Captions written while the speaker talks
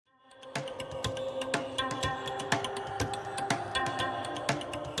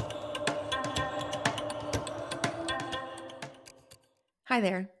Hi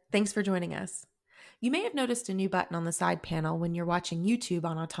there. Thanks for joining us. You may have noticed a new button on the side panel when you're watching YouTube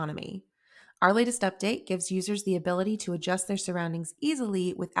on autonoME. Our latest update gives users the ability to adjust their surroundings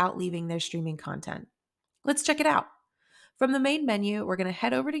easily without leaving their streaming content. Let's check it out. From the main menu, we're going to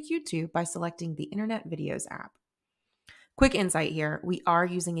head over to YouTube by selecting the Internet Videos app. Quick insight here, we are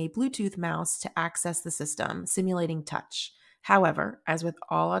using a Bluetooth mouse to access the system, simulating touch. However, as with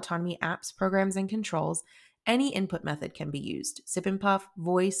all autonoME apps, programs, and controls, any input method can be used. Sip and puff,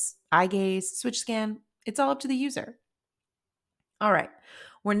 voice, eye gaze, switch scan, it's all up to the user. All right,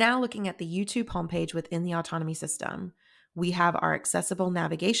 we're now looking at the YouTube homepage within the autonoME system. We have our accessible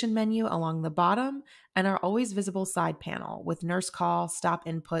navigation menu along the bottom and our always visible side panel with nurse call, stop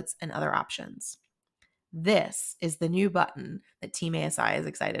inputs, and other options. This is the new button that Team ASI is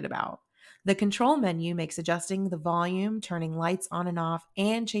excited about. The control menu makes adjusting the volume, turning lights on and off,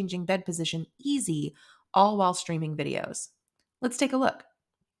 and changing bed position easy, all while streaming videos. Let's take a look.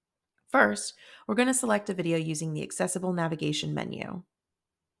 First, we're going to select a video using the accessible navigation menu.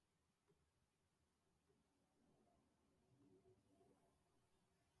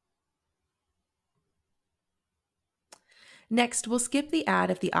 Next, we'll skip the ad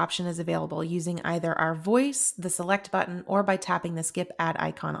if the option is available using either our voice, the select button, or by tapping the skip ad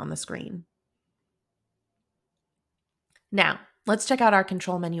icon on the screen. Now, let's check out our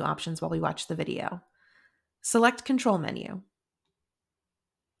control menu options while we watch the video. Select control menu.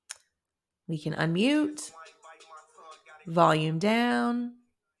 We can unmute, volume down,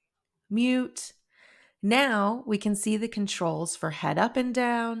 mute. Now we can see the controls for head up and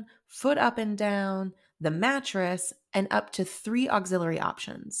down, foot up and down, the mattress, and up to 3 auxiliary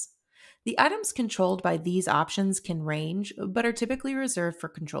options. The items controlled by these options can range, but are typically reserved for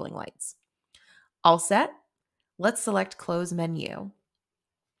controlling lights. All set? Let's select Close Menu.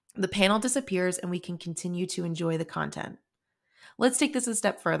 The panel disappears and we can continue to enjoy the content. Let's take this a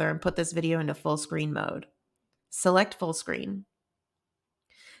step further and put this video into full screen mode. Select full screen.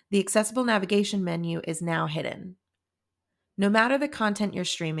 The accessible navigation menu is now hidden. No matter the content you're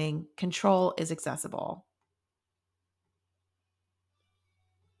streaming, control is accessible.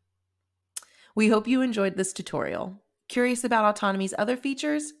 We hope you enjoyed this tutorial. Curious about autonoME's other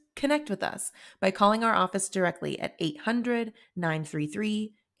features? Connect with us by calling our office directly at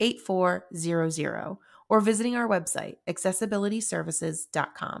 800-933-8400 or visiting our website,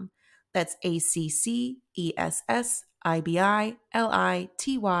 accessibilityservices.com. That's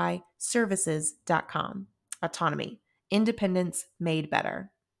ACCESSIBILITY services.com. autonoME. Independence made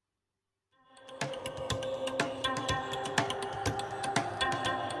better.